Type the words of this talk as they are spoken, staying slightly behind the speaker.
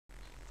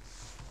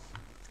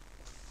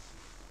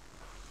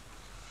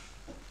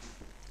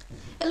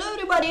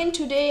everybody, and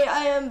today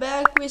I am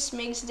back with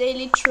Mix's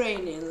Daily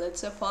Training.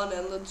 Let's have fun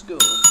and let's go.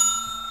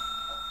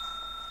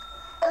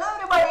 Hello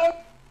everybody.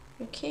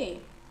 Okay.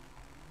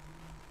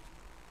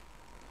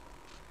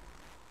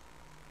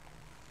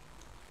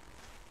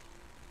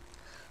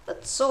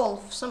 Let's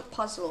solve some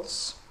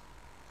puzzles.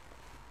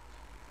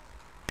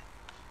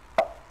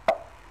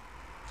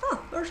 Oh,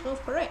 first move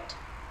correct.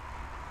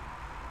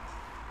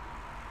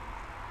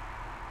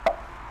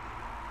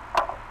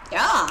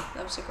 Yeah,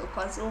 that was a cool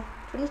puzzle.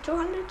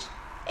 2200?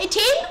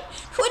 18?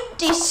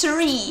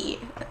 23!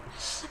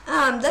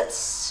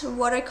 That's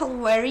what I call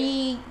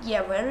very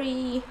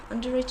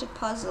underrated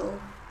puzzle.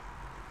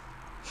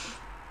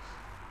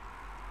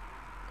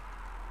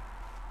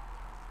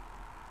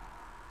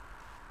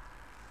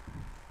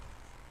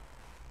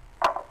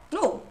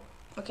 No!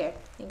 Okay,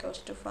 it goes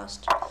too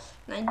fast.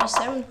 Knight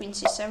b7, queen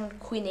c7,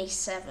 queen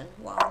a7.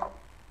 Wow.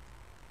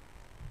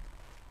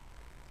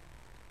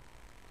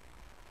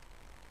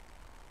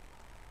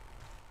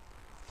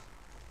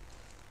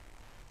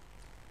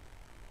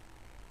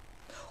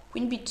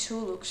 Queen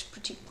b2 looks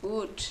pretty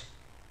good.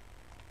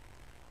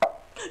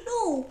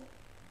 No!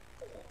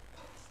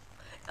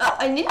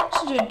 I needed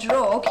to do a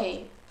draw,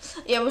 okay.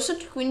 Yeah, we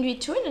said queen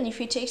b2, and then if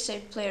he takes a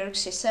player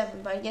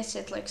c7, but I guess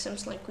it like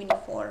seems like queen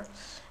e4.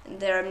 And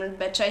there I'm not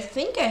better. I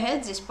think I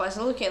had this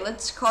puzzle. Okay,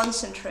 let's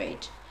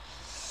concentrate.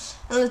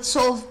 And let's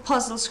solve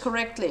puzzles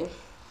correctly.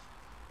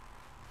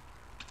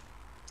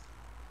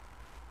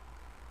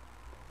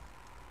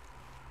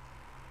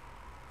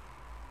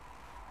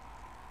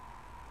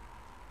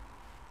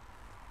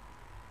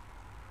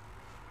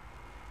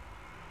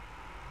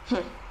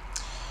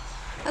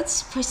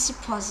 That's a spicy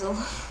puzzle.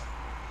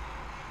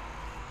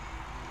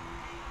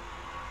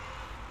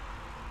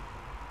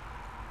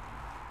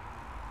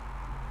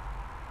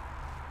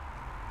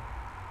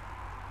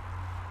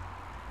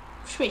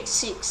 Wait,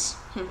 6.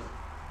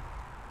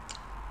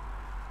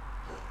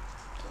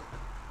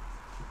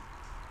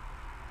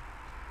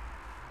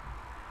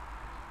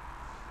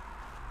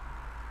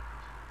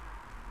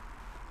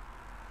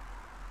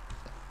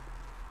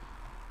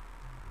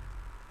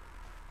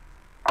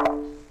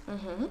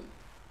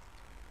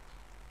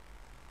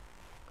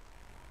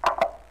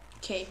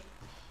 Okay.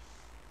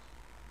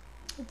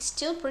 It's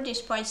still pretty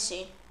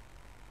spicy.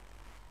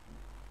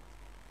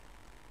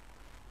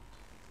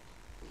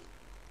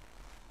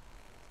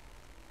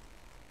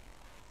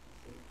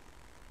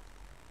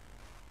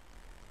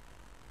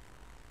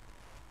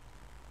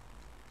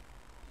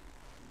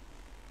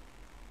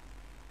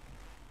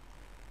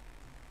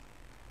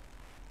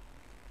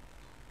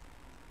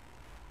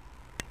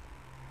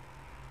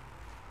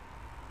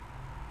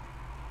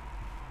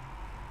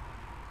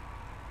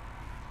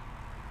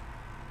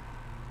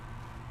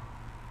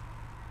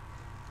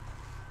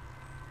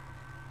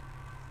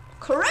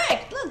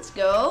 Correct, let's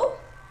go.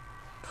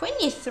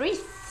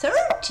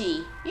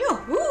 2330.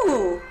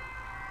 Yahoo!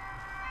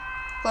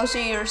 Close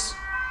your ears.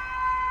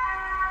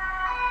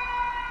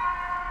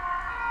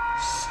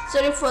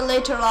 Sorry for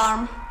later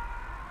alarm.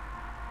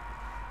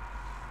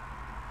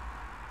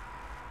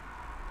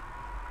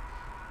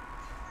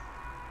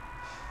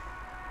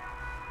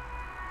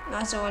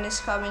 Another one is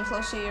coming,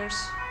 close your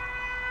ears.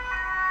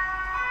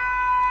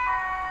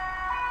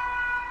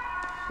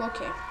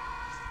 Okay.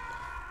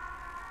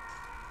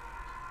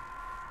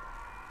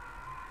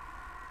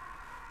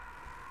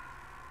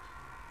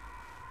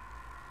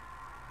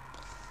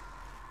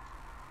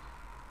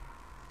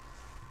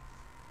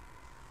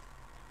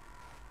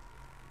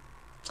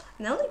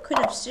 Now the queen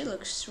f3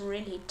 looks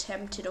really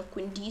tempted, or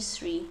queen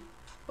d3,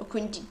 or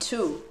queen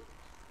d2.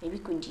 Maybe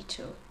queen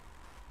d2.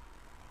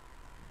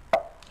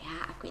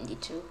 Yeah, queen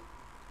d2.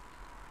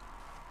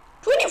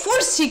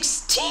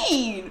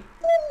 2416!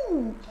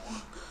 Ooh,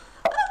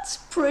 that's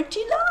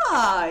pretty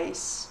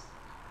nice.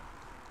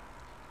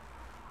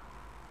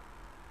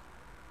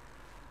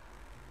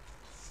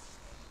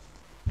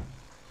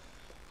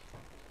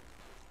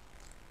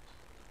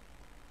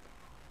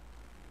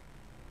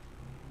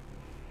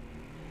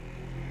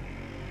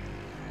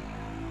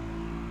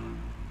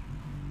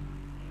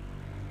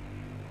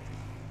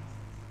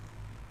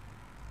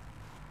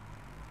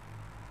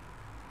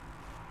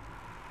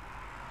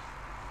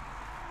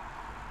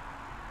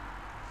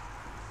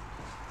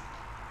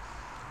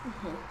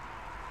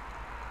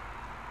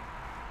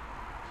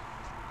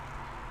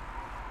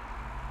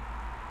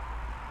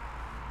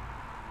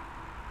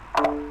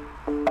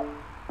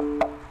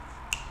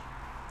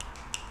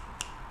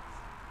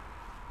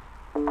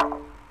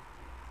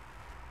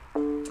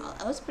 Well,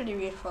 that was pretty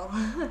beautiful.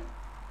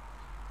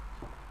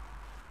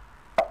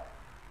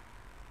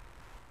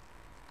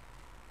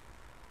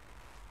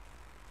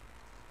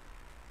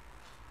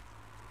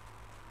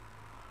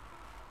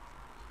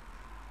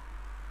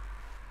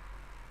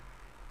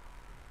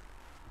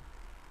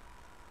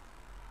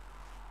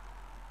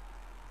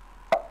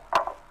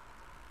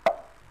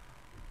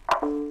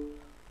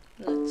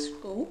 Let's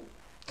go.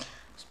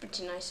 It's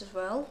pretty nice as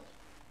well.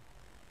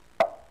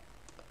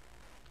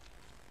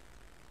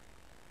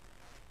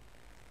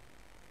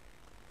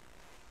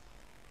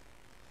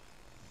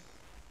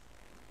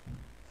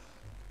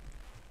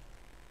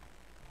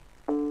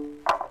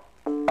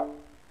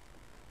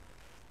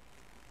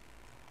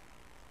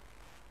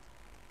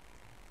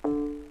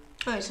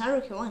 Oh, it's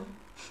Haruki 1.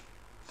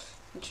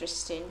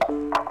 Interesting.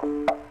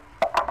 95-25.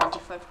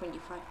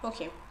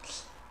 Okay.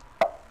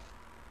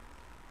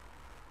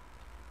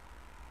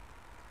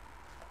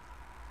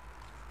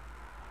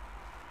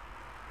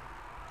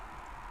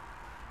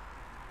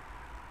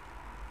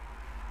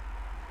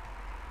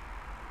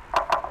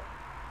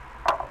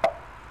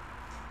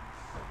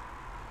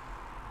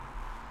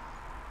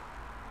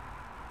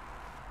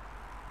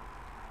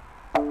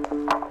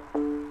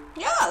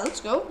 Yeah,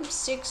 let's go.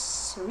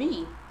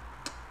 6-3.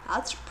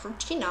 That's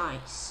pretty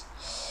nice.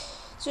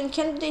 So in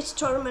candidates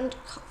tournament,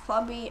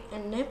 Fabi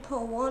and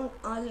Nepo won.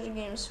 Other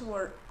games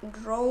were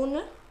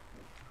drawn.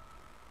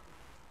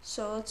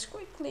 So let's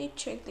quickly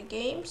check the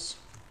games.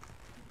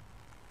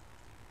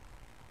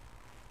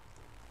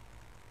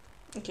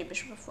 Okay,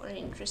 Bishop F4, an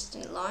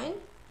interesting line.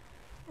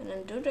 And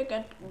then Duda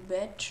got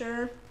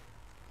better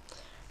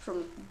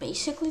from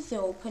basically the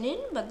opening,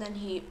 but then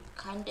he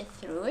kind of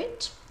threw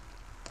it.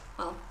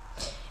 Well,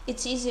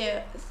 it's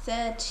easier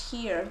that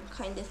here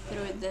kind of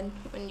threw it than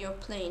when you're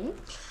playing.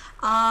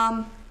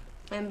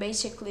 And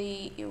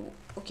basically,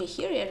 okay,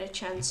 here he had a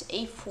chance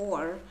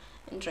A4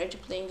 and tried to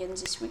play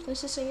against these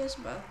weaknesses, I guess,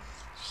 but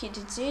he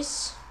did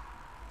this.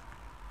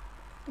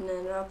 And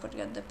then Rapport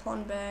got the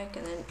pawn back,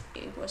 and then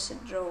it was a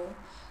draw.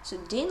 So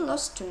Dean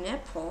lost to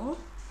Nepo.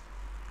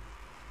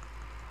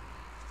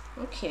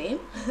 Okay,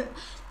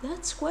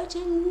 that's quite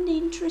an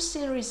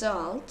interesting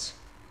result.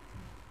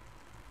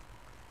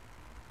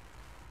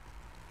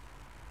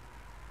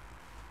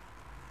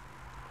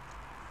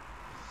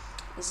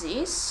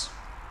 This.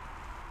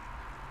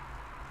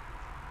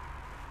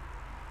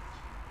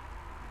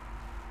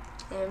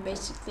 And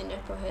basically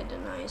Nepo had a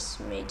nice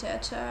meta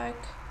attack.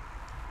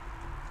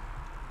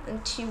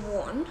 And he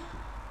won.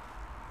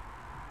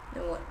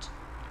 Then what?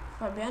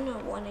 Fabiano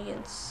won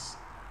against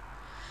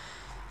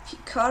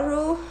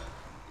Hikaru.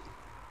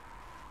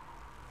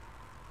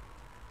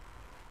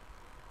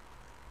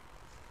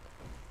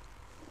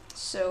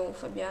 So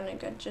Fabiano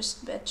got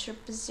just better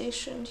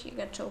positioned, he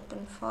got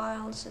open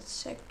files,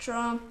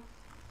 etc.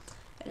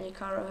 And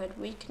Hikaru had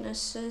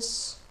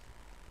weaknesses.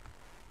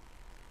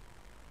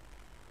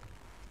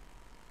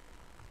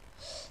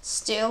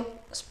 Still,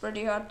 it's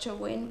pretty hard to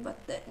win,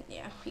 but then,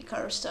 yeah,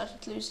 Hikaru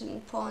started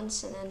losing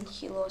pawns and then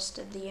he lost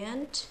at the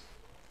end.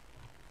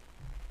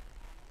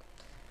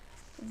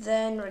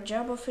 Then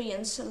Rajabov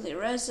against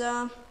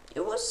Alireza.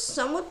 It was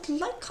somewhat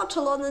like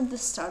Catalan at the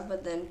start,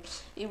 but then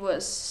it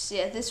was,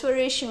 yeah, this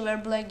variation where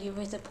black give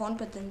away the pawn,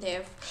 but then they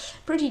have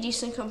pretty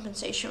decent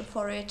compensation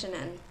for it, and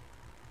then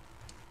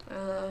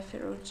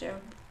Firouzja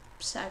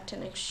sacked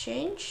an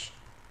exchange.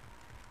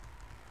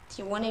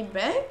 He won it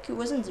back. It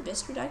wasn't the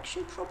best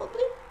reduction,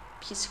 probably.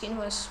 His skin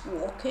was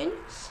walking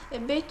a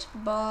bit,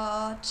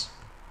 but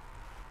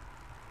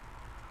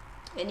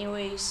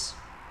anyways,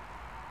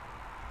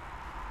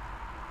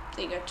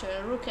 they got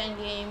to a rook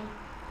endgame,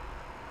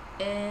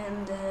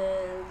 and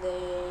then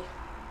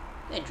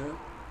they drew.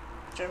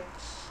 Sure.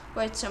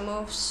 Quite some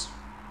moves.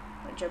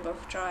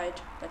 Rajabov tried,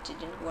 but it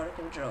didn't work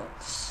and draw.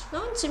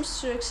 No one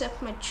seems to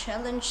accept my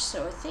challenge,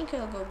 so I think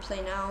I'll go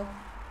play now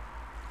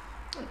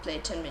and play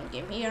a 10-minute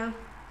game here.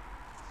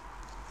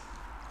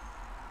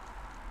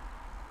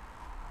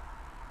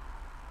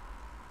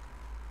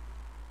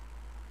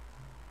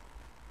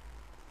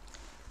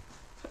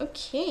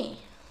 Okay.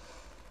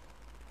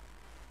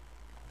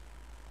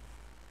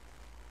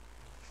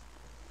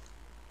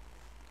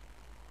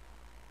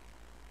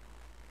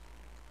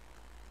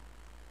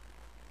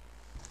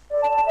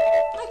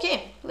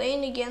 Okay,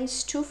 playing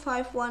against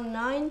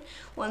 2519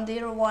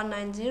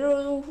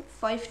 10190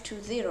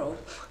 520.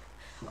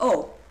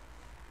 Oh,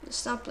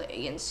 let's not play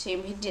against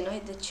him. He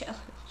denied the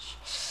challenge.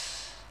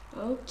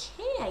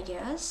 Okay, I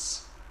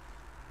guess.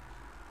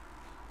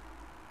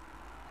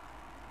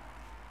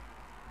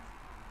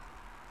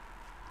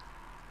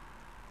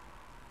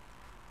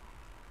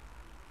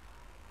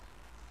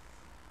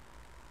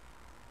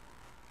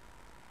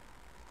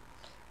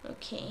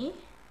 Okay.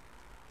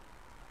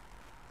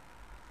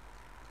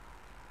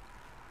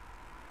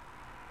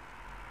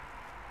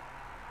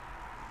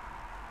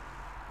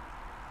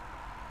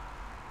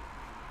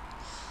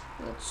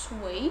 Let's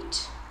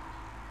wait.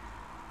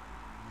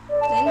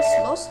 Thanks,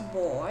 lost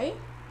boy.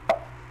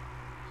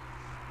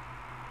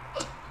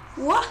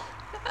 What?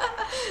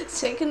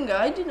 Second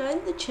guy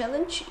denied the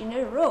challenge in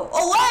a row.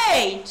 Oh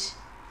wait!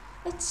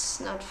 That's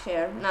not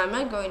fair. No, I'm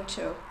not going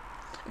to.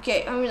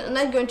 Okay, I mean, I'm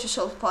not going to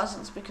solve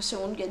puzzles because I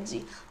won't get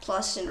the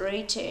plus in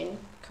rating.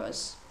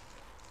 Because,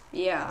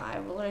 yeah,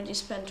 I've already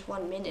spent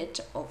 1 minute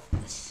of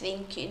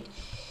thinking,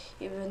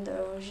 even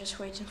though I was just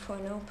waiting for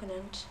an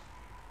opponent.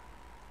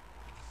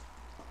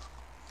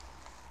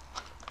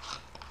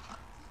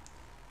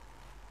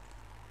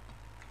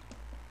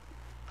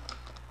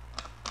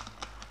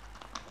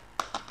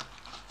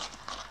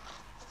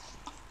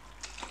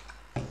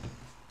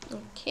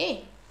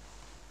 Okay.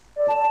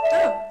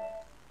 Oh,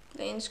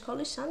 playing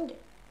colesandick.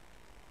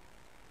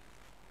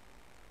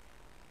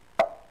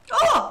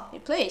 Oh, he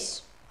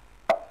plays.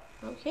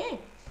 Okay.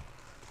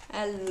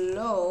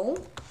 Hello.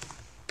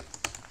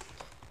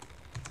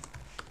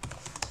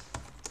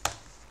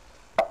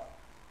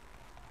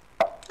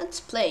 let's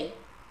play.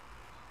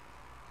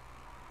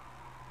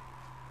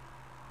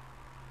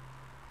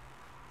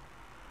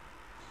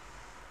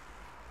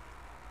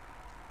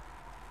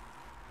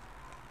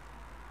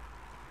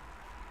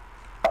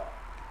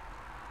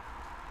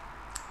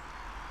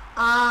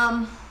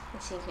 I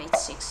think knight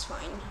 6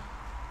 fine.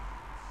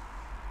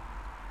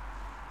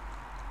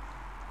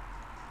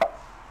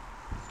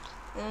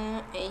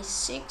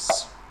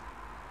 A6.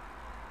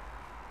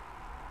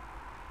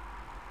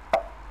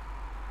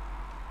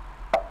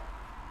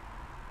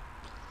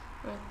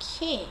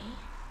 Okay.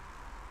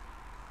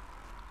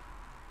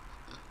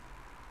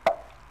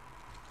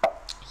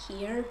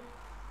 Here.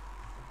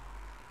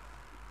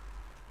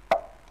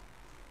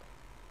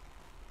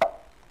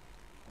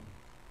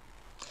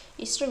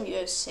 He's from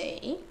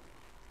USA.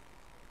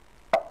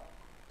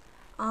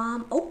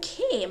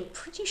 Okay, I'm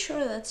pretty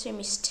sure that's a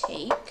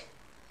mistake.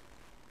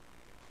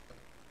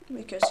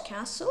 Because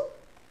castle.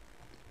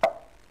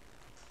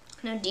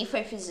 Now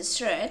d5 is a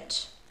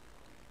threat.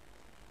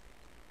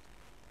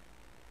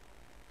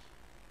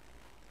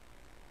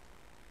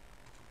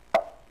 I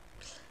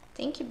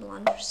think he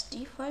blunders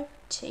d5.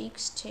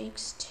 Takes,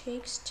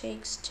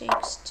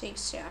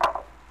 yeah.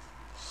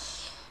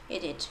 He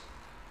did.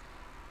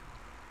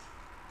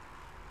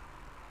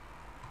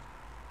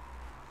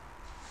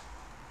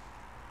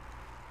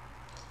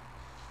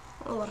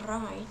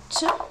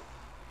 Alright.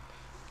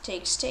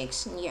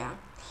 Takes, and yeah.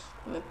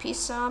 I'm a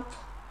piece up.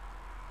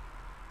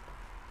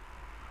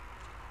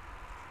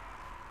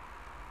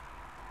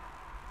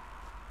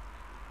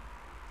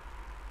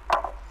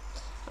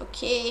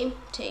 Okay,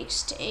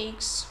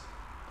 takes.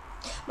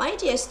 My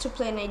idea is to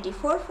play knight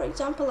d4, for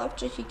example,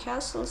 after he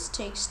castles,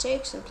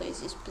 takes, and plays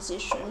this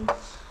position.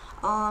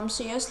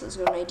 So yes, let's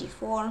go knight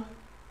d4.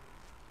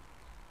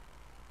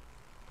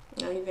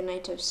 Now even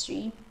knight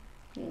f3,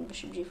 and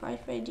bishop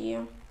g5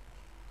 idea.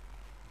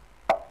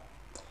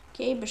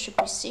 Okay, bishop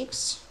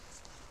e6.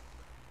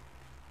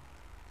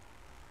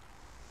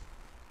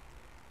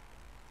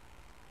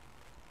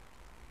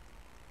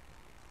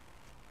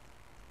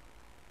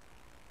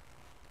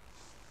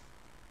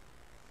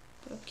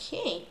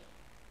 Okay.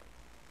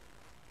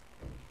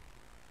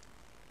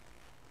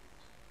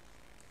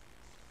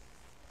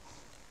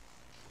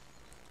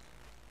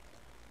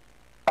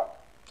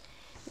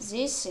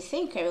 This, I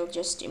think I will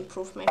just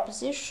improve my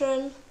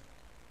position.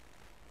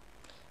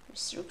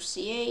 With rook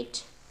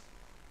c8.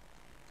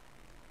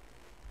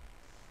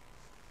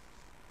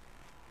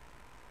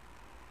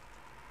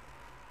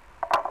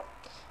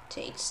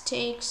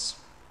 Takes.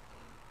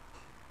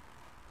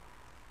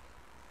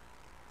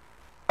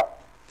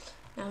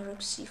 Now rook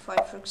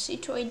c5, rook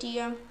c2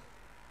 idea.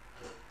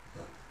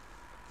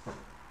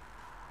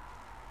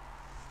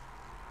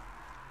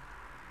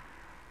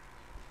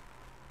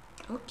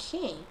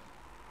 Okay.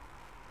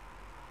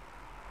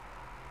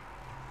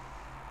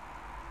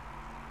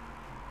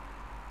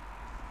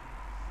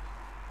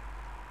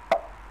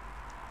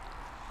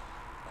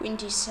 Queen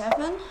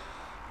d7.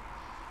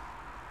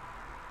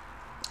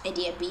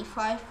 Idea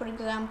b5, for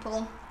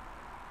example.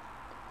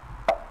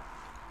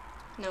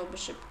 Now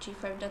bishop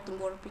g5 doesn't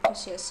work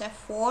because he has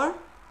f4.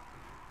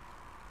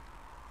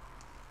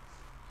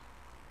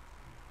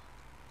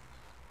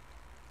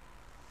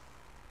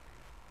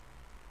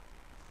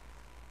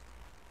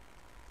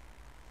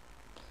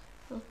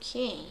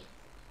 Okay.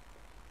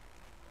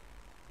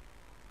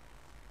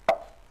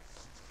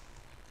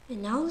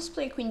 And now let's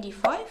play queen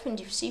d5 and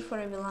if c4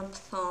 I will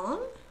unpawn.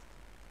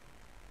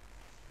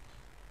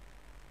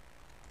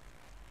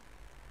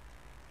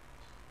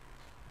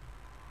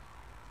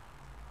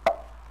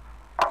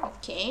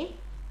 Okay.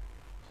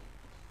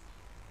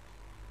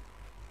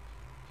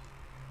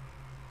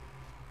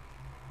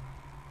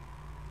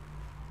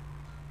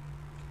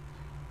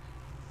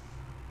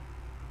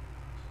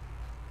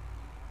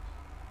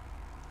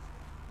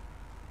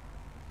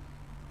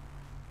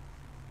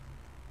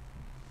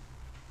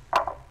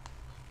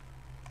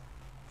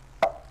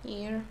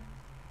 Here.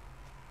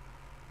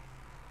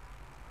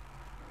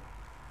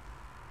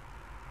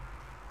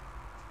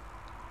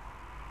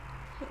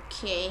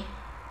 Okay.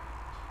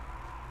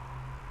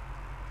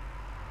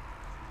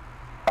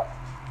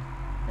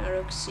 Now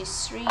rook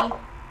c3.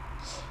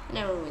 And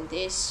I will win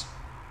this.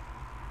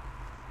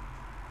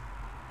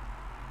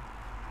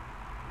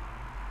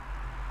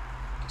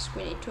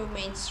 Queen e2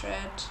 main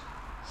threat.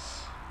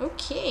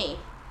 Okay.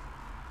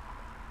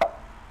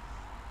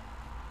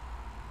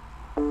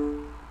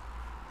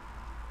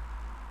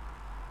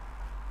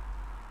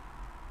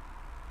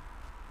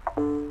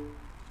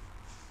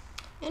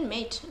 And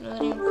mate, another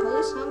name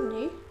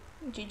colesandick.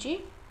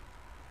 GG.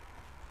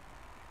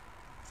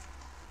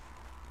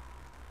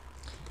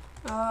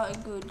 A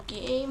good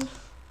game.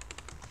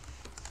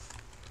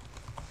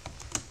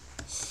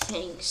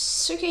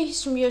 Thanks. Okay,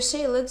 he's from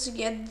USA. Let's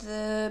get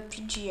the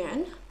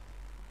PGN.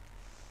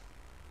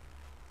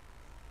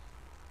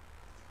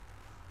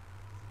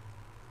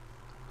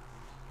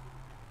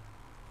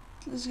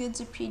 Let's get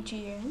the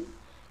PGN.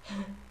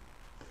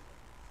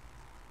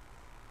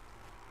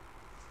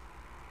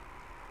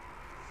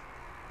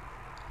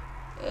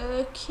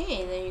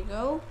 Okay, there you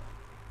go.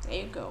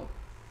 There you go.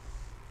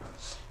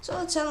 So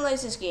let's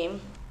analyze this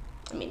game.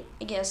 I mean,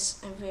 I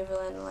guess we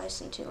will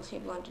analyze until he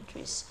blundered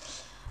with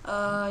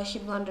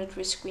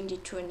queen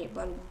d2 and he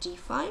blundered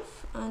d5.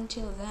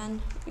 Until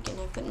then, we can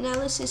have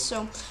analysis.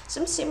 So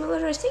some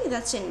similar, I think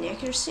that's an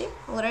accuracy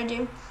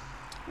already.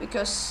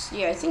 Because,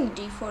 yeah, I think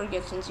d4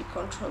 gets into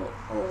control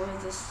over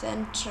the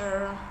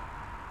center.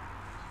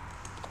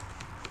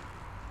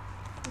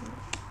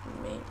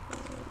 Maybe.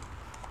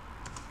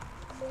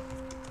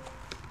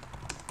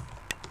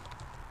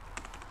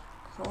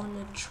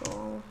 Corner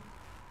troll.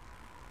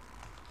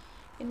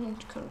 In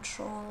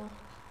control.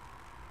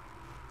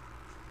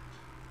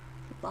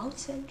 About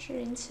center,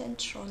 in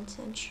center, on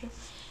center.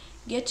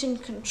 Get in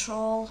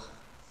control.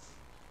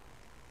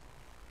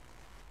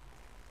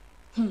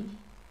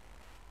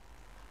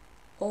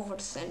 Over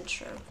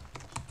center.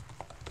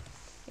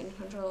 In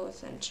control over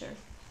center.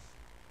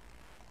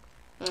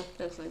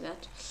 That's like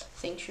that.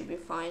 Thing should be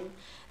fine.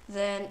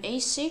 Then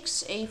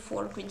a6,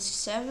 a4, queen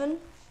c7.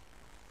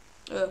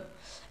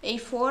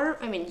 A4,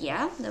 I mean,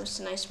 yeah, that was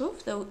a nice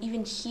move. Though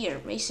even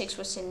here, a6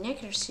 was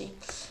inaccuracy.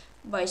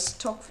 By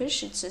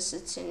Stockfish, it says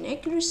it's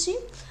inaccuracy.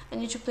 I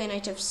need to play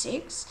knight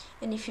f6.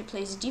 And if he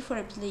plays d4,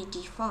 I play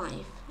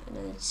d5. And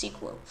then it's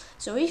equal.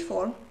 So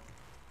a4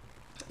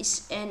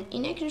 is an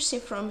inaccuracy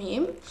from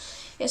him.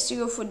 He has to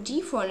go for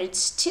d4 and it's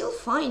still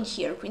fine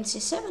here. Queen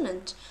c7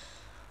 and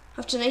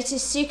after knight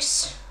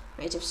c6,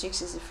 knight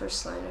f6 is the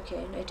first line.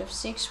 Okay, knight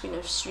f6, queen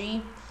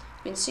f3,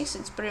 queen 6,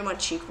 it's pretty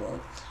much equal.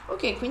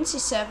 Okay, queen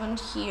c7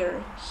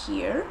 here,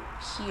 here,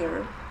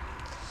 here.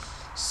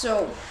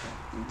 So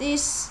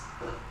this,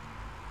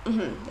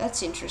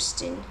 that's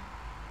interesting.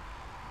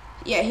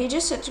 Yeah, he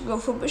just had to go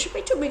for bishop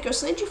a2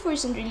 because knight g4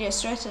 isn't really a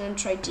threat, and then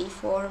try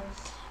d4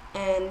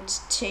 and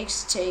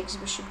takes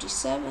bishop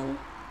d7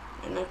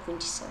 and not queen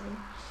d7.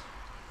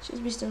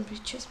 Just based on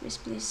chess base,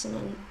 please, and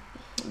then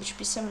bishop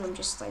b7 I'm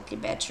just slightly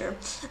better,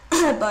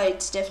 but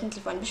it's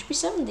definitely fine. Bishop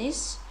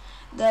b7,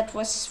 that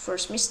was his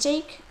first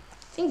mistake.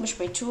 I think bishop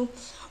a2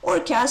 or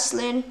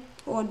castling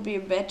would be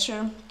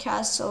better.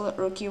 Castle,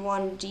 rook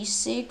e1,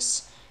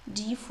 d6,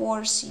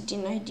 d4, cd,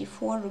 knight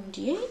d4, rook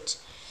d8,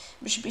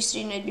 bishop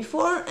e3, knight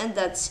b4, and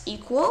that's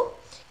equal.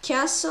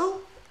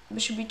 Castle,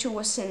 bishop b2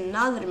 was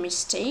another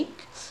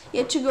mistake. He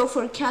had to go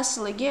for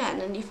castle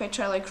again, and if I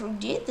try like rook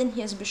d8, then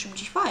he has bishop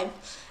g5.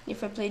 And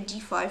if I play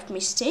d5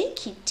 mistake,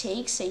 he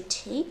takes, I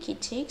take, he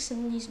takes,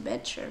 and he's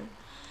better.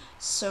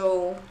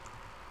 So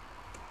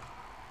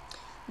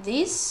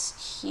this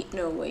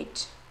no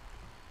wait,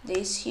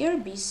 this here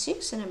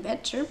b6 and I'm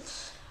better.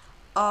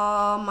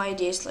 My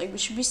idea is like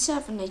bishop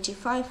b7, knight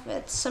e5,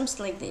 that's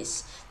something like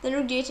this. Then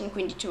rook d8 and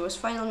queen d2 was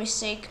final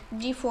mistake.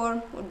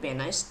 D4 would be a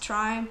nice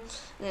try. And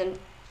then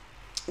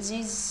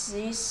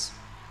this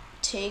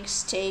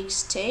takes,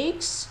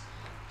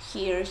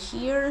 here,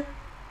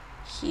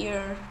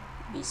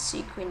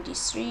 b6, queen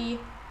d3,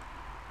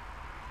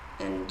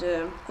 and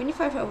queen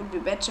e5 I would be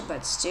better,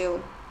 but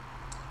still,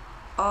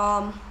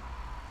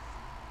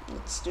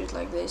 let's do it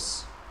like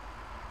this.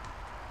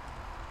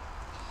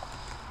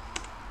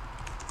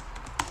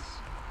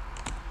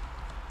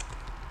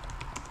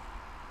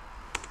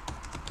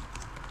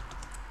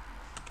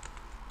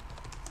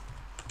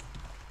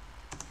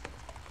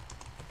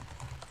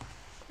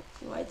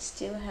 White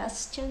still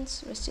has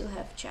chance. We still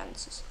have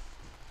chances.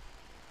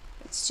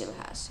 It still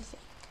has, I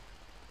think.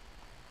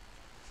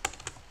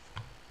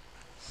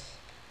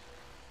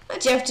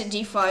 But after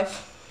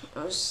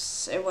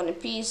d5, I won a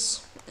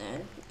piece,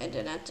 and I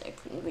did not attack,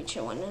 which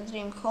I won a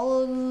dream.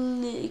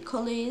 Colesandick,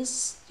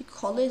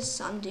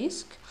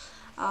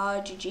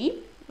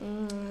 GG.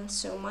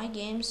 So my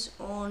game's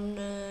on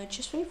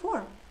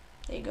chess24.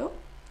 There you go.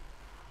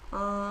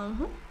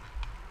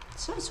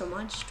 It's not so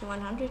much, to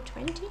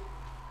 120.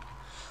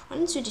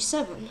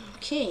 137,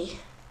 okay.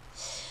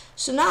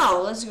 So now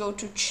let's go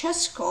to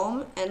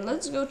chess.com and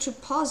let's go to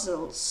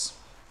puzzles.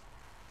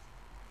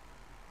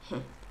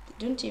 They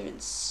don't even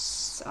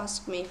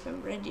ask me if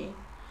I'm ready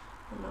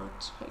or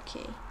not.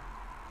 Okay.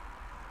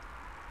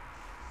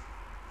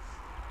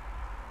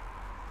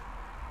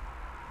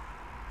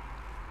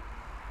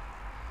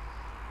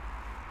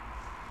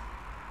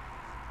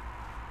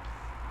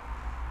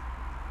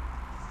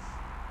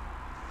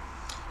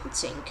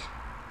 Let's think.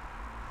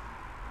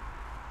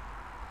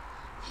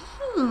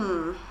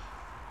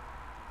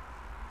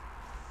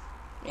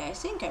 Yeah, I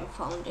think I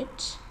found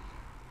it.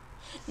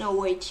 No,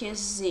 wait,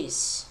 here's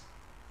this.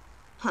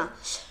 Huh.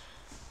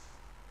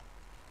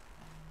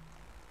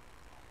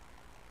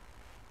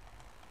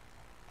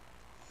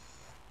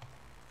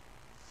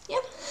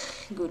 Yep,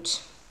 good.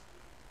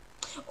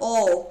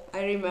 Oh,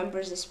 I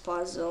remember this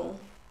puzzle.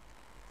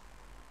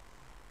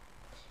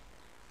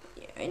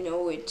 Yeah, I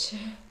know it.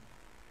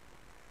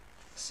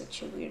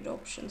 Such a weird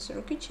option. So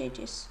rook h8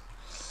 is...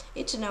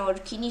 It's now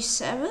king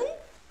e7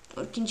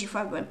 or king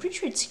g5, but I'm pretty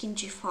sure it's king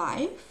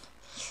g5.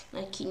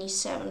 Like king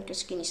e7,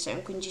 because king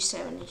e7, queen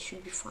g7, it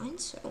should be fine.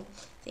 So I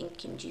think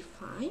king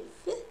g5.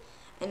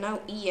 And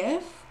now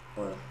ef,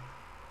 or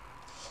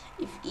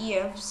if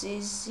ef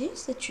is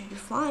this, that should be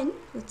fine.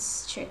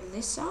 Let's check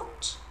this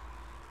out.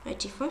 Knight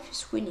e5,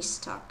 his queen is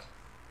stuck.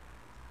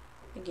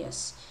 I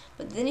guess.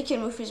 But then he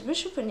can move his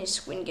bishop and his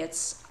queen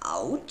gets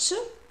out.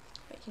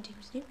 I can take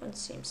his deep on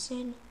same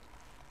scene.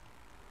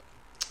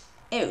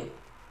 Oh,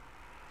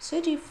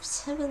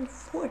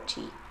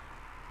 3740.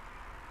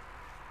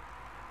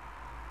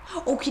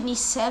 Oh, king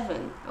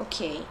e7.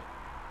 Okay.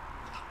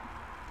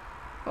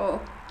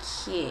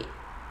 Okay.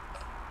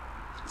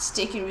 It's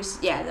taking with,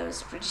 yeah, that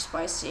was pretty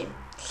spicy.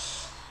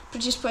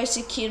 Pretty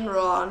spicy king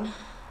run.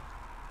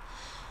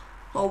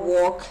 Or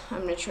walk.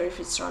 I'm not sure if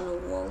it's run or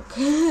walk.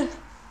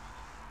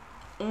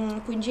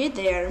 Queen J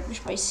there.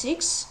 Bishop by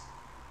 6.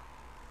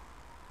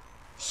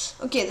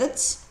 Okay,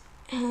 that's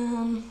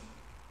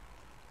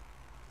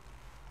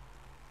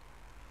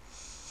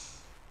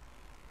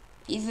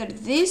either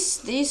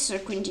this or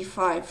queen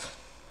d5.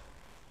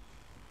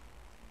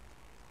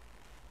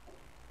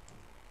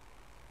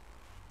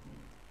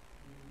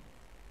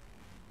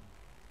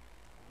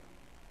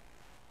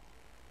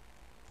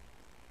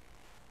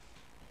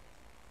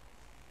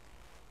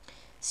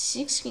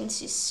 Queen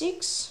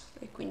c6,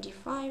 like queen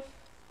d5.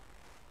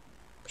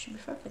 Bishop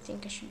b5. I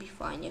think I should be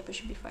fine. Yeah,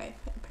 bishop b5.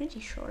 I'm pretty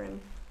sure I'm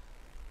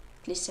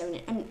at least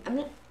 7.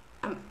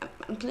 I'm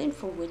playing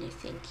for win, I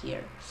think,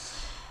 here.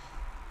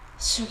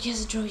 So I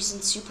guess the draw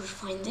isn't super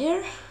fine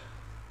there.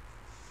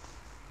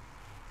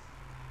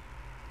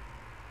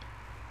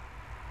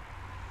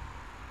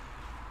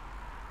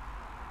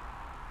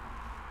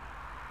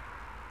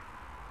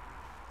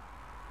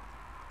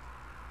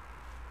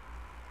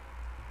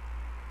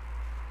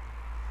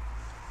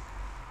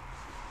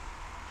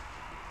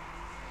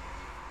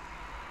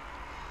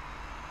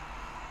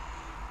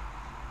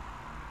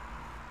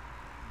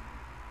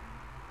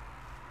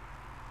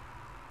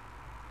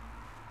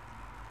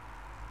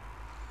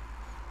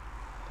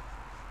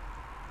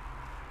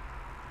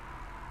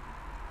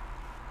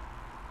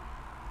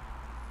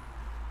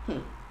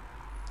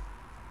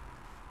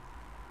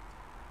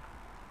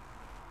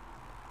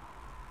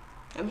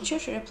 I'm not sure,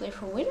 should I play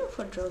for win or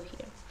for draw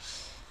here?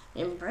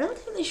 I'm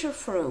relatively sure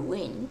for a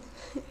win.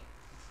 I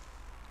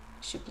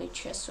should play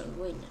chess on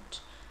win,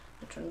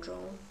 not on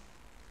draw.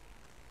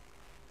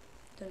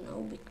 Don't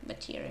know,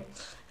 but here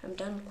I'm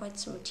done quite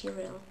some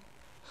material.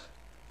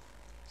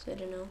 So I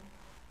don't know.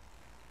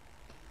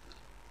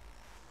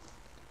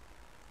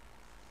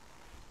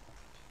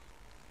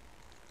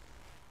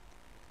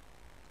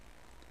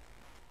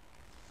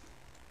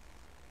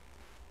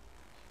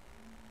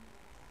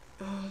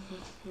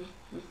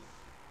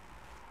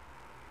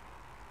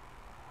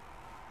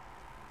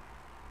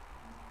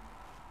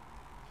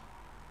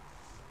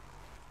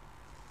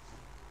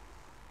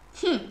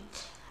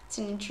 It's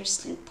an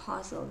interesting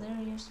puzzle. There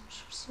is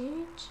bishop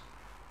c8.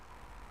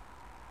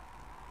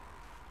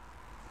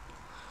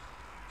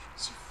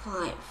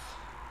 c5.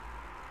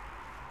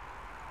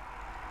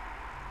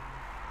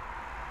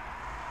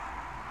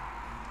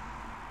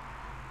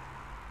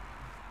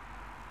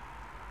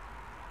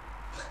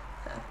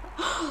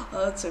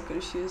 Oh, that's so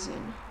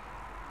confusing.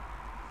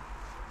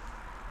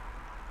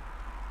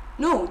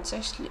 No, it's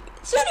actually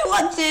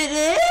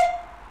 31-30.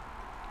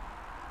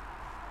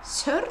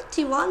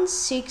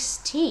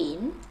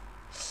 31-16.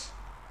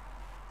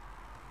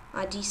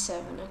 Ah,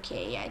 d7.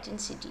 Okay, yeah, I didn't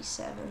see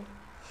d7.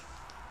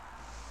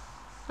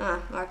 Ah,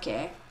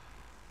 okay.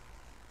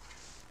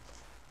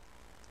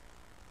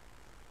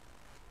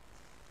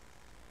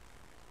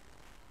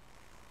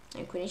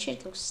 And queen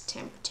h8 looks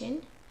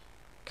tempting,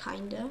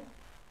 kinda.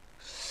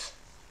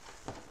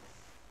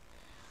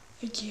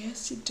 I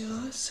guess it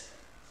does.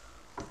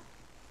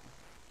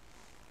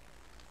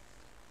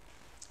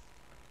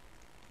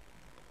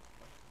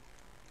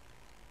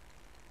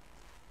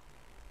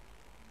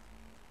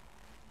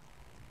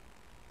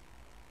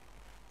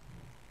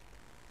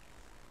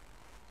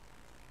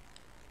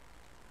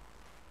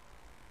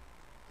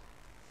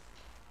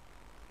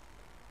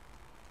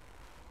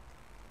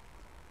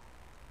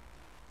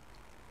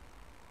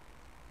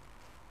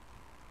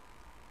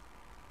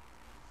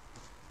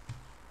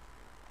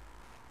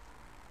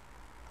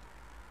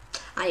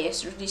 Ah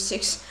yes, rook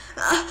d6.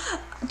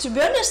 To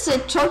be honest, I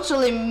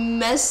totally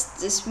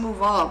messed this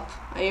move up.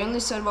 I only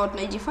saw about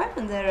 95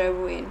 and there I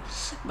win.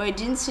 But I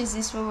didn't see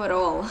this move at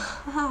all.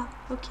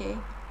 Okay.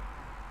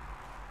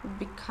 Would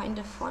be kind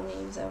of funny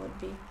if that would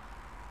be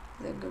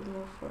the good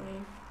move for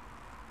him.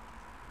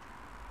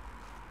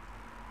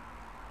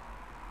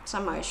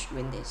 Somehow I should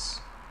win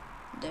this.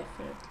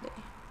 Definitely.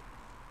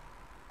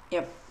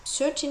 Yep,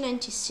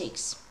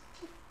 1396.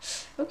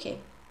 Okay.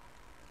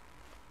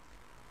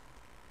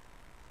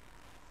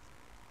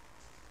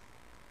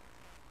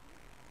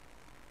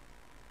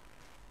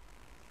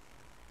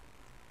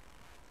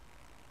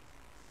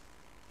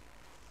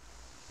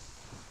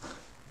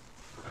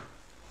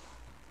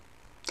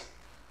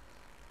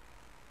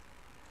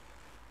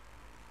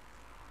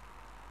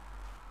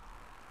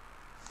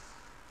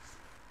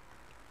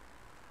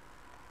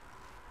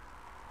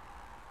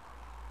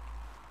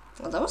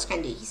 Well, that was kind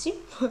of easy.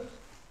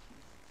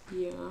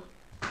 Yeah.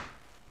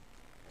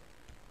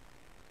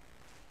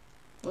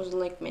 Wasn't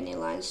like many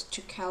lines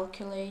to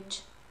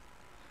calculate.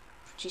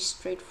 Pretty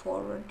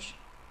straightforward.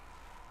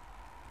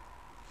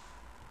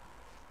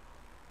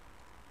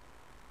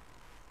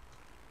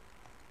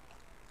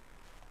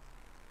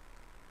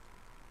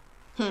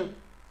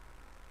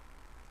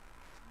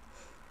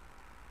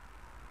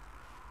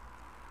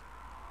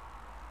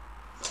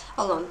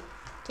 Hold on.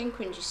 Think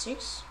queen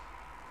g6.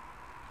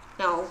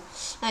 No,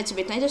 it's a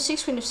bit. Knight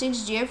f6, queen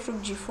f6, gf,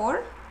 rook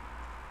g4.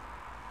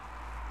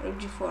 Rook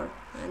g4,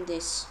 and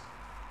this.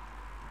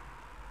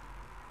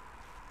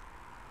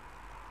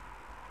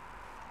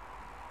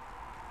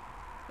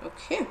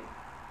 Okay.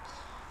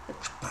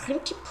 That's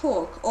pretty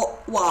pork. Oh,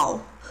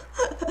 wow.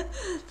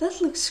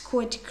 That looks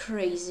quite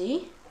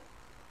crazy.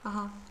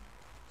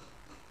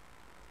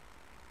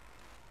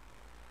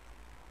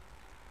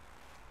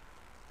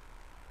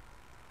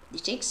 The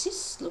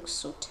Texas looks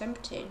so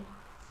tempting.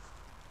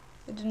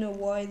 I don't know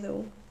why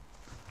though.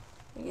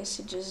 I guess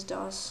it just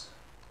does.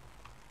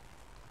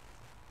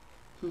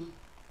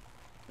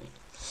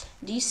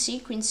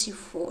 DC, queen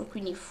c4,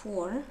 queen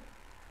e4.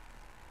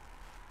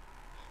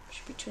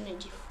 Should be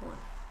 294.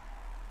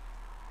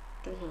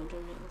 Don't know.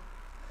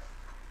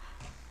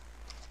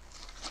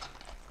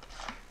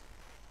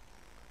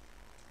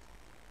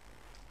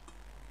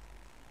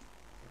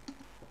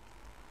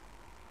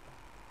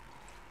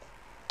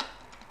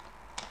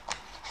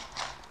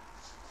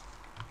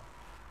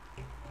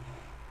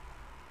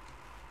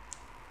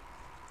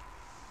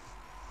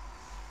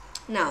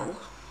 Now,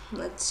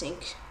 let's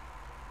think.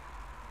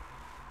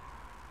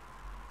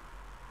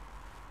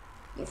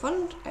 In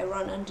front, I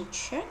run under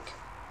check.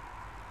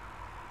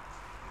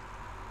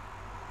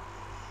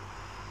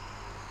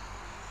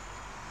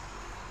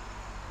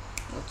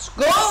 Let's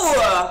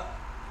go!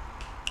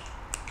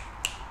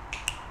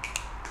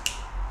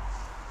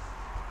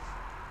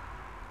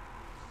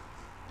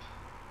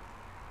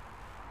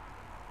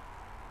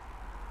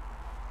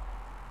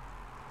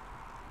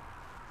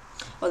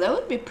 Well, that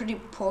would be pretty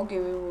poggy.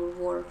 We would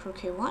work rook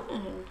a1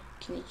 and then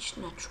king h,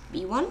 not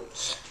b1.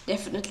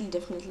 Definitely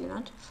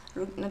not.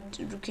 Rook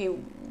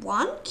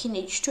a1, king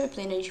h2, I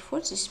play knight g4,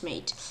 this is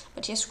mate.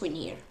 But yes, queen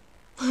here.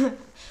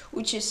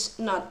 Which is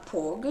not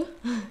pog.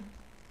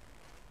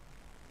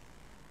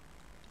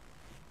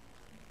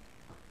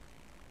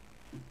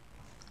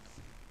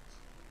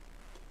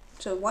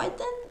 So why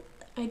then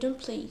I don't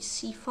play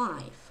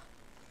c5?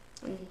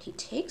 And he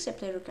takes, I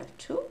play rook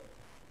f2.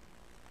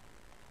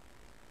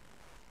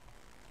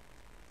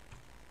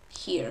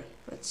 Here,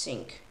 let's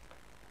think.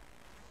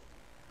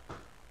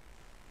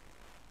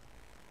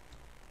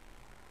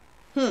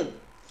 I'm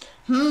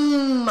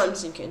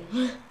thinking.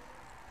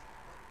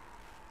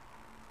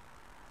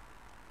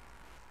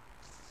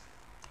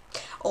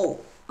 Oh,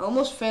 I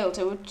almost failed.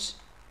 I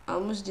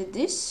almost did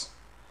this.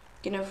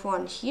 King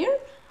f1 here.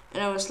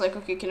 And I was like,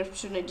 okay, king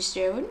f2, knight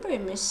d3, I win, but I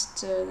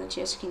missed that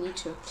yes, king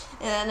e2.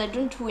 And I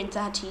don't win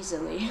that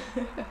easily.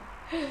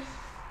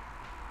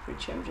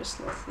 Which I'm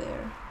just left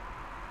there.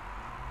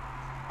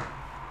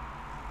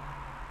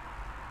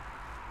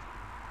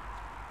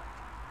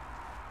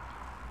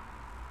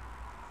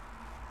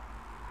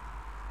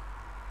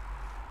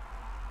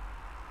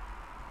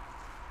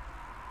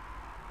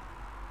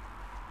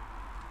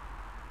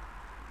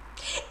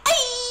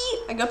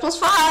 I got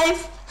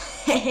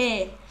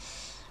 +5!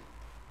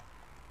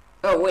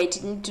 Oh wait,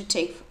 I need to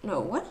take,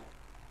 no, what?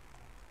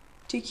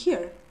 Take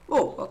here.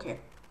 Oh, okay.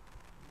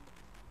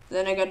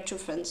 Then I got too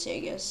fancy, I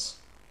guess.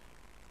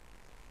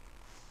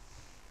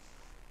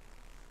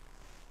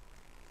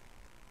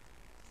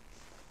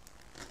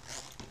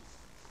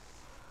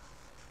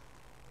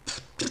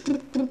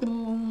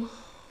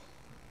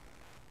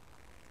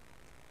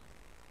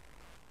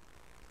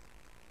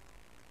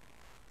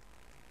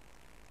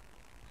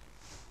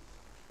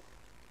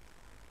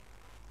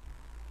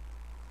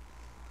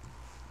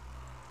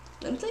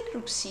 I think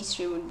rook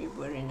c3 would be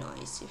very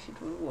nice if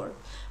it would work.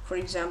 For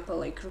example,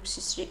 like rook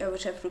c3, I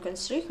would have rook on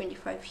 3, queen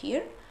d5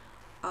 here.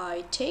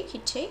 I take,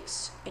 it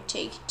takes, I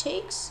take, it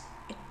takes,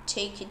 I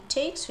take, it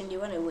takes, when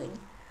d1 I win.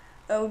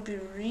 That would be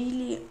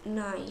really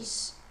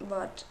nice,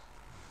 but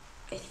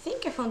I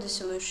think I found the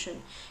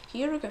solution.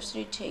 Here rook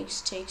f3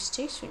 takes, when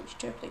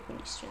d2 I play queen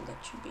d3, and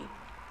that should be.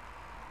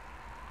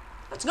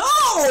 Let's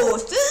go!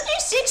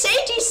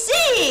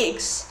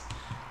 3686!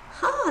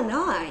 Ah,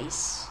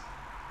 nice.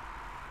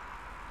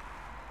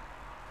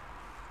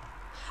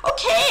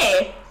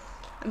 Okay,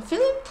 I'm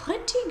feeling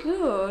pretty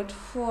good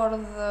for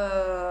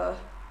the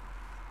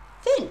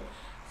thing,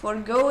 for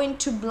going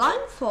to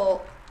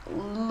blindfold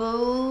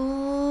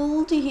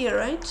here,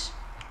 right?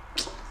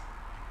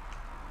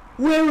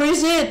 Where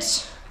is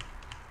it?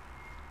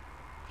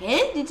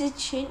 Eh? Did it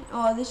change?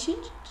 Oh, they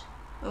changed it?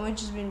 Or am I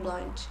just being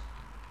blind?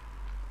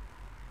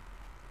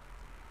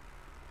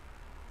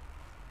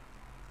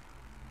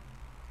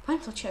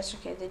 Blindfold chess,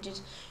 okay, they did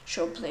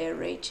show player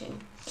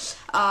rating.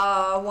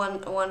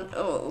 One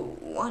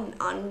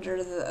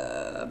under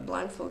the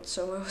blindfold,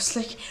 so I was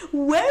like,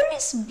 where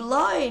is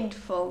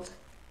blindfold?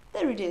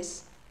 There it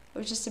is. I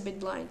was just a bit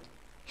blind.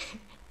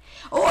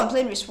 Oh, I'm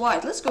playing with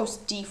white. Let's go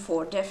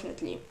d4,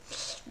 definitely.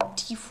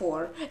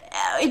 d4.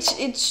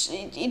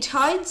 It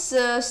hides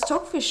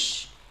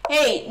Stockfish.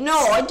 Hey, no,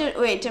 I did.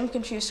 Wait, I'm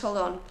confused. Hold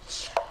on.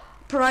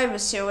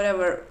 Privacy or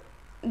whatever.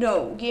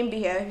 No, game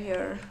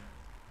behavior.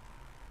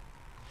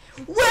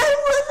 Where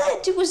was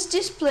it? It was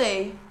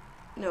display.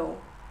 No.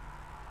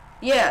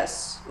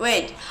 Yes.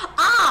 Wait.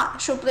 Ah!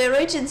 Show player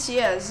ratings.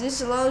 Yes.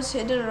 This allows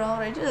hidden roll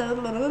rating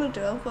to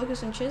help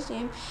focus on chess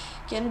game.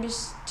 Can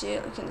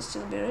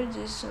still be read.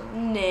 This.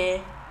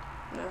 Nah.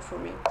 Not for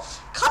me.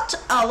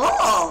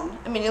 Catalan.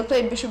 I mean, he'll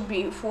play bishop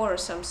b4 or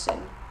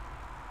something.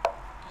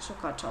 So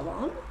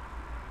Catalan.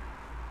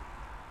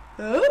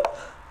 Huh?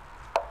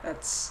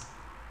 That's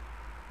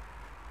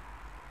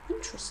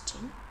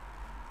interesting.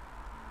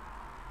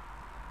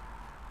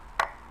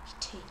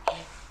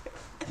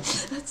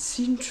 That's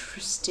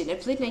interesting. I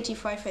played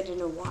 95, I don't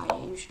know why.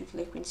 I usually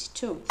play queen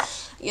c2.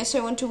 I guess I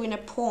want to win a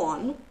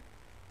pawn.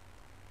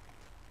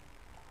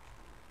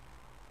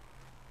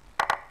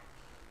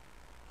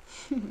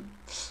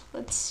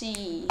 Let's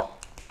see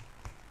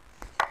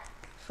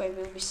if I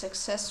will be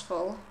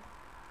successful.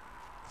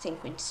 I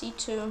think queen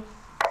c2.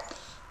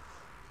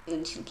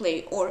 And he'll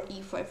play or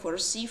e5 or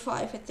c5,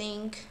 I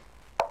think.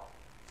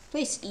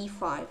 Plays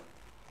e5. I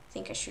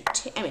think I should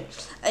take. I mean,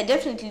 I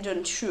definitely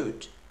don't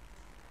shoot.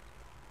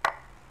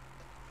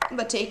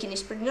 But taking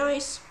is pretty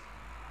nice.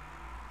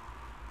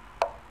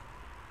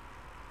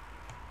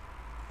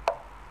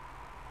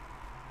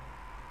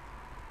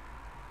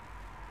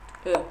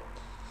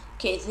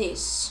 Okay,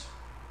 this.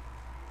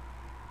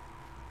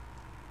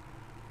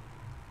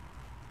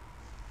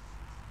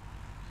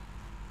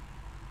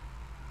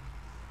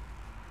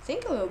 I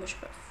think I'll go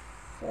bishop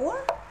f4.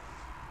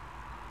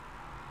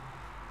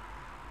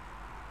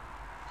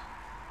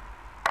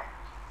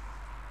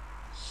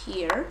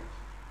 Here.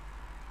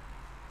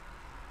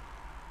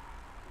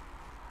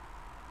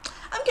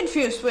 I'm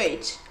confused,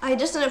 wait. He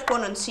doesn't have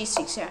pawn on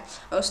c6, yeah.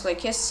 I was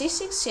like, yes,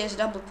 c6, he has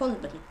double pawn,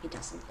 but no, he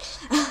doesn't.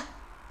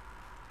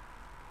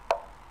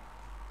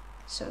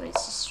 So knight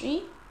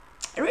c3.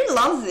 I really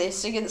love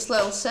this against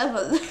level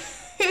 7.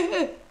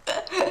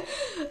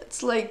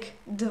 It's like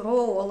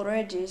draw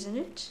already, isn't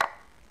it?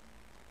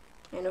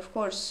 And of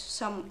course,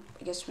 I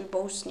guess we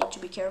both need to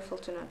be careful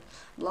to not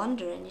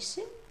blunder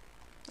anything.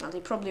 Well,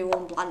 they probably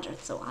won't blunder,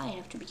 so I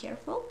have to be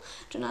careful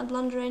to not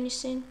blunder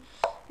anything.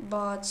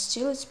 But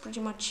still, it's pretty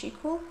much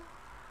equal.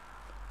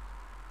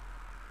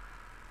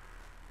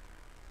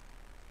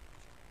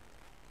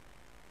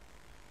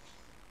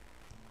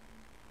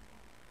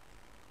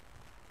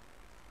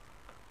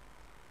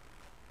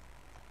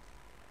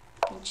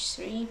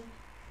 h3.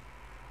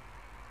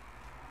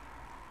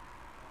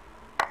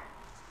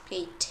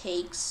 Okay,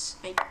 takes.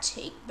 I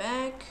take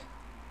back.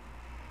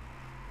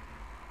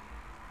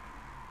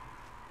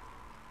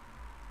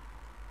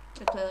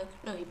 I play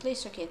like, no, he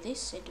plays, okay,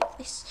 this, I do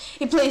this.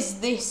 He plays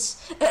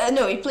this.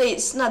 No, he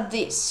plays not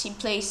this. He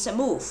plays a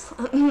move.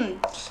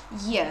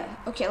 Yeah.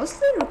 Okay, let's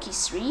play rook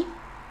e3.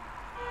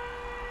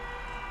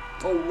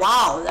 Oh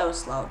wow, that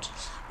was loud.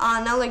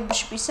 Now like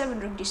bishop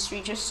e7, rook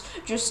d3.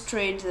 Just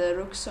trade the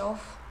rooks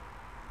off.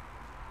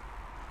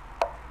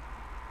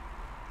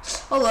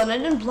 Hold on, I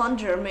didn't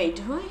blunder a mate,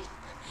 do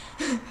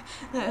I?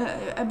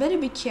 I better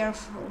be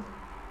careful.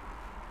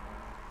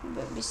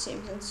 But be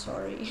safe than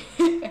sorry.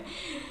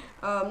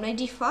 Knight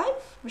d5,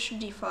 bishop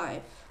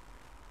d5.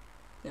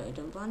 No, I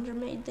don't blunder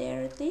mate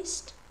there at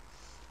least.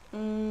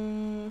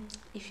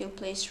 If he'll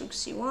place rook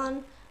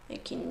c1, I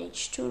can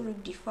h2,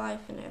 rook d5,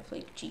 and I have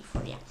like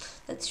g4. Yeah,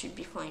 that should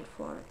be fine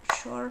for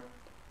sure.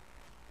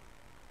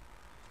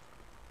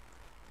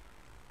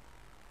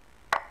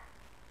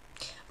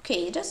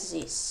 Okay, it does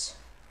this.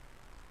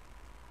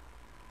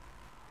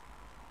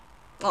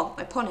 Oh,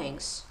 my pawn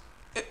hangs.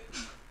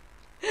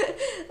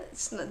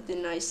 That's not the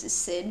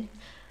nicest thing.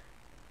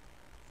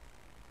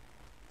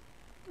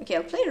 Okay,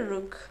 I'll play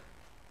rook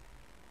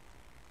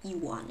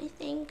e1, I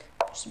think,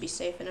 just to be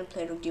safe, and then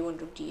play rook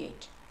d1, rook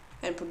d8,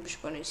 and put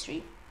bishop on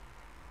h3.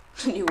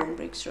 d1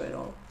 breaks through it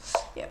all.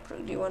 Yeah,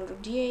 rook d1,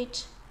 rook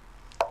d8.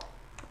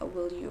 Or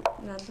will you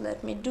not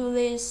let me do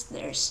this?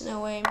 There's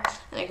no way.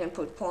 And I can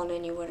put pawn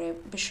anywhere,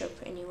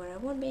 bishop anywhere I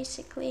want,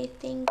 basically, I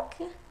think.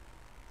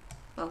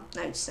 Well,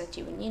 now it's not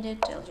even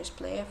needed. I'll just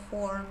play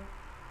f4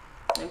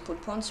 and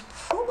put pawns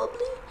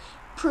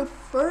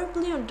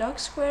preferably on dark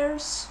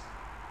squares,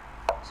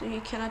 so you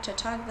cannot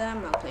attack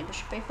them. I'll play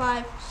bishop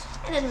a5,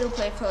 and then we'll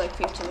play for like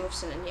 50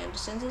 moves, and then you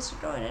understand this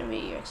draw, and then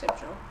we accept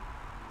draw.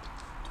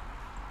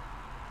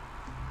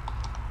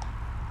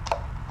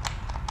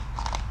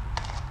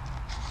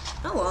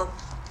 Oh well.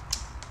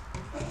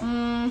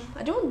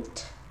 I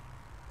don't.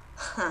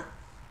 Huh.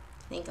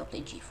 I think I'll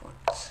play g4.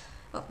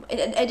 Well,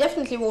 I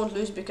definitely won't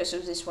lose because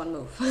of this one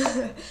move.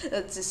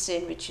 That's the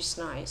sin, which is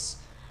nice.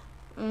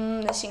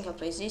 I think I'll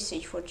play this,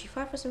 h4,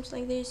 g5 or something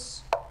like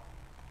this.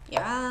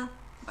 Yeah,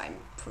 I'm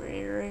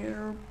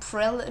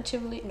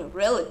relatively.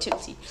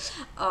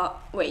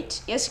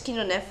 Wait, yes, king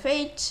on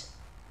f8.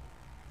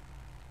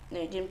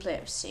 No, I didn't play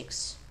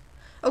f6.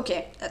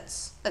 Okay,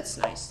 that's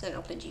nice. Then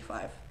I'll play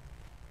g5.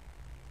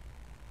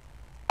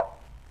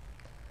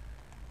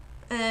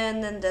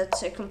 And then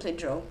that's a complete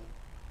draw.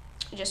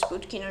 Just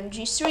put king on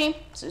g3,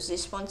 so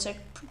these pawns are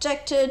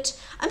protected.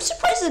 I'm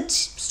surprised that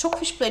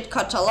Stockfish played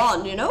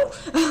Catalan, you know?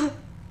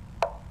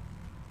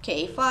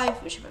 Okay,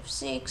 a5, bishop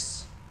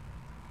f6.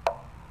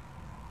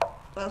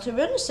 Well, to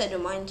be honest, I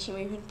don't mind him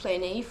even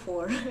playing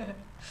a4.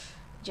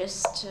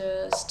 Just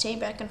stay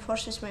back and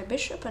forth with my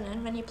bishop, and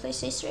then when he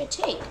plays a3, I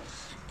take.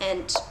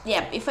 And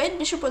yeah, if I had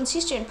bishop on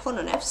c3 and pawn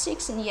on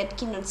f6, and he had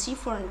king on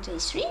c4 and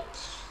a3,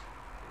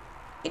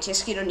 it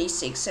is king on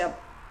e6, so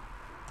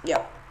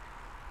yeah,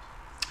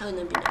 that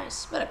wouldn't be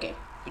nice, but okay.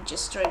 We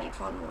just traded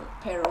one more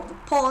pair of the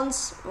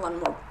pawns, one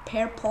more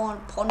pair pawn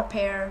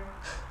pair.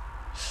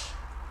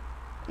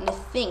 And I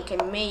think I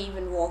may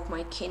even walk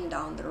my king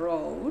down the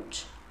road.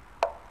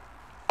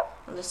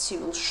 Unless he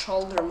will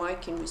shoulder my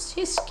king with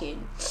his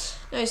king.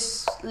 No,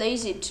 he's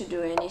lazy to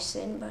do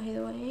anything, by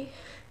the way.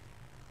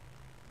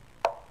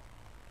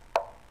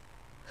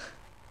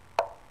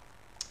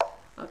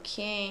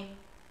 Okay.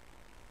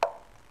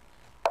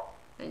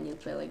 And you'll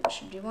play like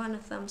bishop d1, a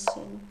thumbs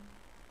in.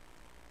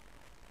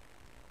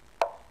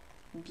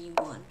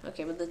 b1.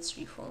 Okay, but that's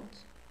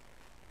default.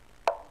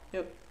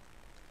 Yep.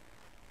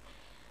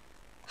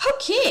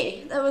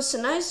 Okay, that was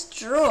a nice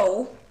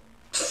draw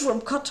from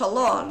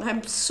Catalan.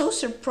 I'm so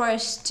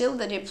surprised still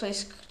that he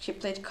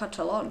played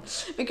Catalan,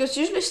 because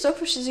usually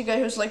Stockfish is a guy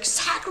who's like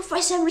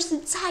sacrifice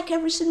everything, sack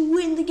everything,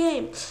 win the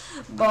game.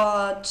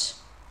 But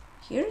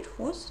here it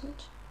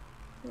wasn't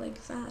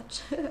like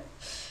that.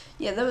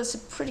 Yeah, that was a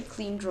pretty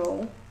clean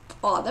draw.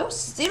 Oh, that was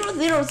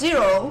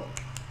 0-0-0.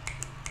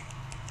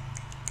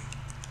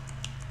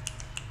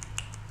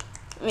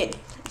 I mean,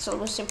 it's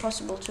almost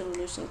impossible to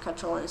lose in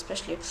Catalan,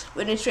 especially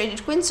when I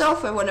traded queens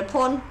off. I won a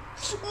pawn.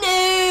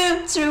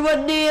 No!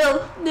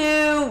 3-1-0!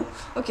 No!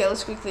 Okay,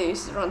 let's quickly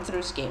run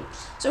through this game.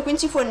 So queen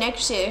c4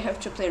 next, I have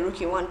to play rook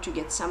e1 to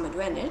get some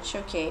advantage.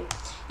 Okay,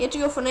 he had to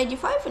go for knight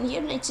d5, and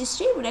here knight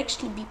c3 would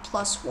actually be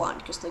 +1,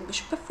 because like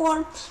bishop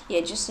f4, yeah,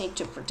 I just need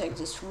to protect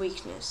this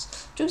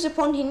weakness. Took the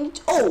pawn, he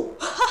need. Oh!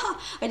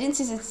 I didn't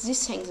see that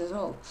this hangs at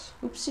all.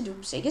 Oopsie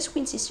doopsie. I guess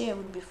queen c3 I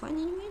would be fine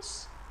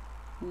anyways.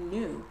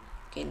 No.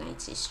 Okay, knight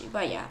c3,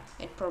 but yeah,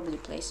 I'd probably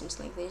play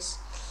something like this,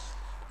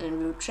 and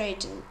we would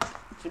trade, and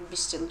it would be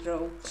still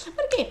draw.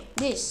 But okay,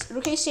 this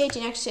rook a8,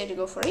 next I had to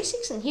go for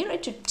a6, and here I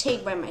had to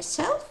take by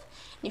myself.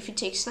 And if he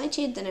takes knight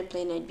 8, then I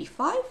play knight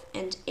b5,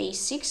 and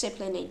a6 I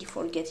play knight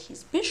d4, get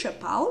his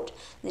bishop out,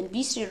 then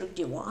b3 rook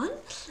d1,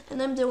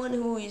 and I'm the one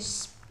who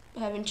is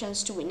having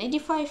chance to win. Knight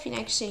d5, in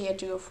actually he had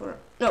to go for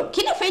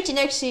king f8, in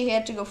actually he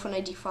had to go for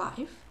knight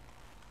d5.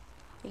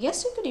 I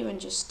guess I could even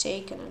just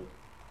take, and then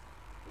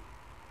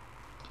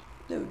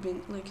that would be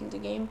like in the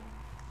game.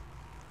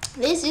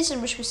 This is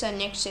and bishop b7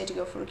 next, I had to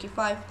go for rook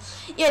e5.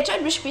 Yeah, I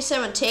tried bishop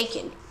b7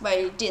 taken, but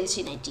I didn't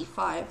see knight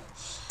d5.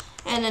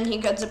 And then he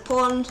got the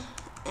pawn,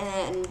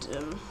 and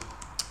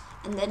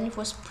then it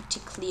was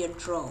pretty clear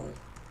draw.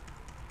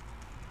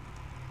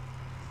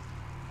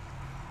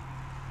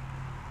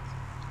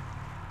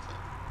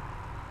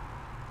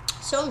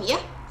 So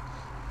yeah,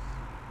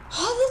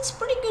 oh, that's a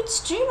pretty good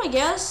stream, I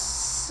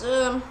guess.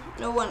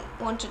 No one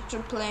wanted to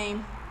play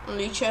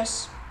only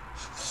chess.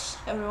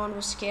 Everyone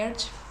was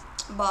scared,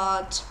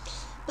 but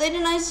played a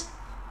nice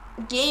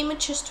game at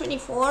chess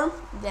 24.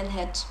 Then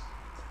had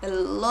a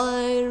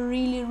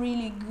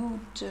really good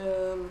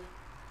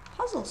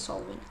puzzle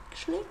solving.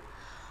 Actually,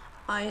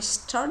 I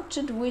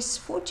started with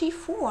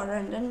 44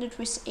 and ended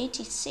with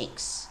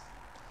 86.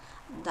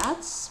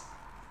 That's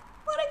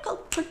what I call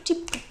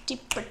pretty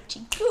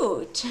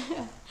good.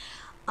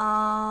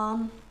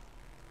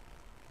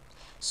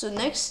 So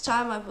next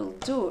time I will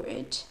do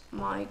it,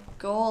 my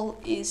goal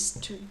is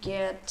to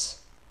get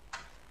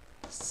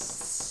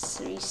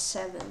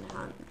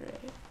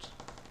 3700.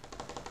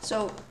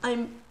 So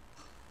I'm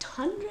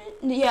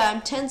 100, yeah,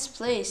 I'm 10th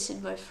place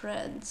in my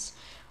friends.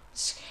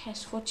 This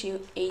has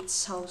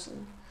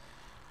 48,000.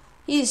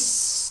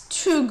 He's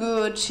too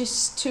good,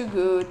 he's too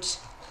good.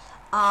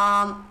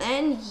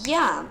 And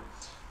yeah,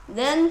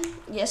 then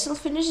yes, I'll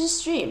finish the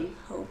stream.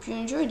 Hope you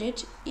enjoyed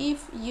it.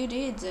 If you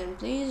did, then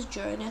please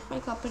join at my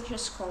club at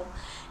PeshkaCh.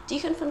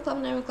 Tykhon fan club,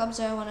 name club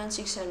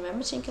 0167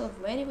 members. Thank you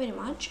very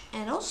much.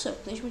 And also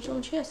please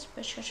join chess.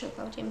 PeshkaCh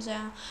club team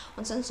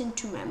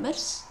 102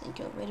 members. Thank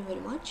you very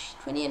much.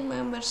 28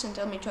 members and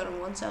tell me to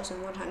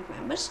 1100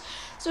 members.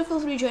 So feel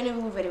free to join, I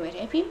will be very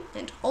happy.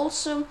 And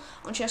also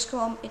on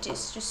chess.com it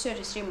is just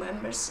 33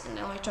 members and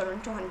I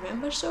turn 200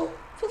 members. So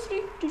feel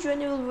free to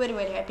join, I will be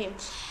very happy.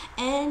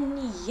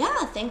 And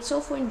yeah, thanks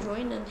all for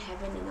enjoying and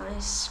having a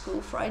nice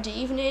cool Friday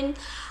evening.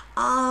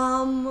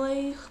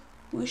 I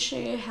wish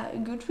I had a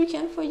good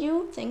weekend for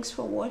you. Thanks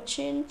for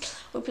watching.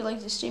 Hope you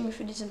liked the stream. If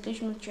you didn't, please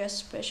join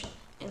chess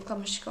and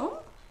club PeshkaCh.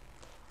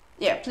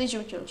 Yeah, please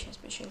join chess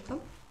and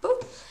club.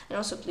 And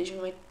also please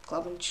join my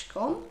club and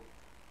PeshkaCh.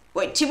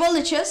 Wait,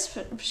 Tivoli chess,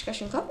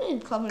 PeshkaCh club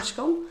and club and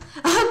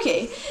PeshkaCh.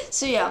 Okay,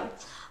 so yeah.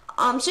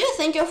 So yeah,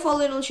 thank you for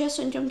little chess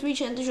on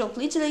Twitch and usual.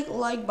 Please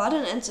like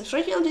button and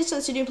subscribe to this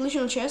and see please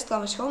on chess,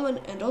 club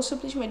and also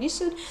please my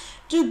Discord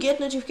to get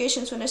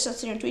notifications when I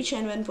start on Twitch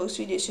and when post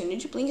videos on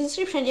YouTube. Link in the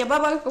description. Yeah, bye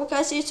bye,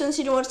 guys. See you soon.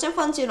 See you tomorrow. Have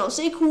fun. See you all.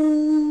 Stay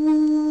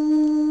cool.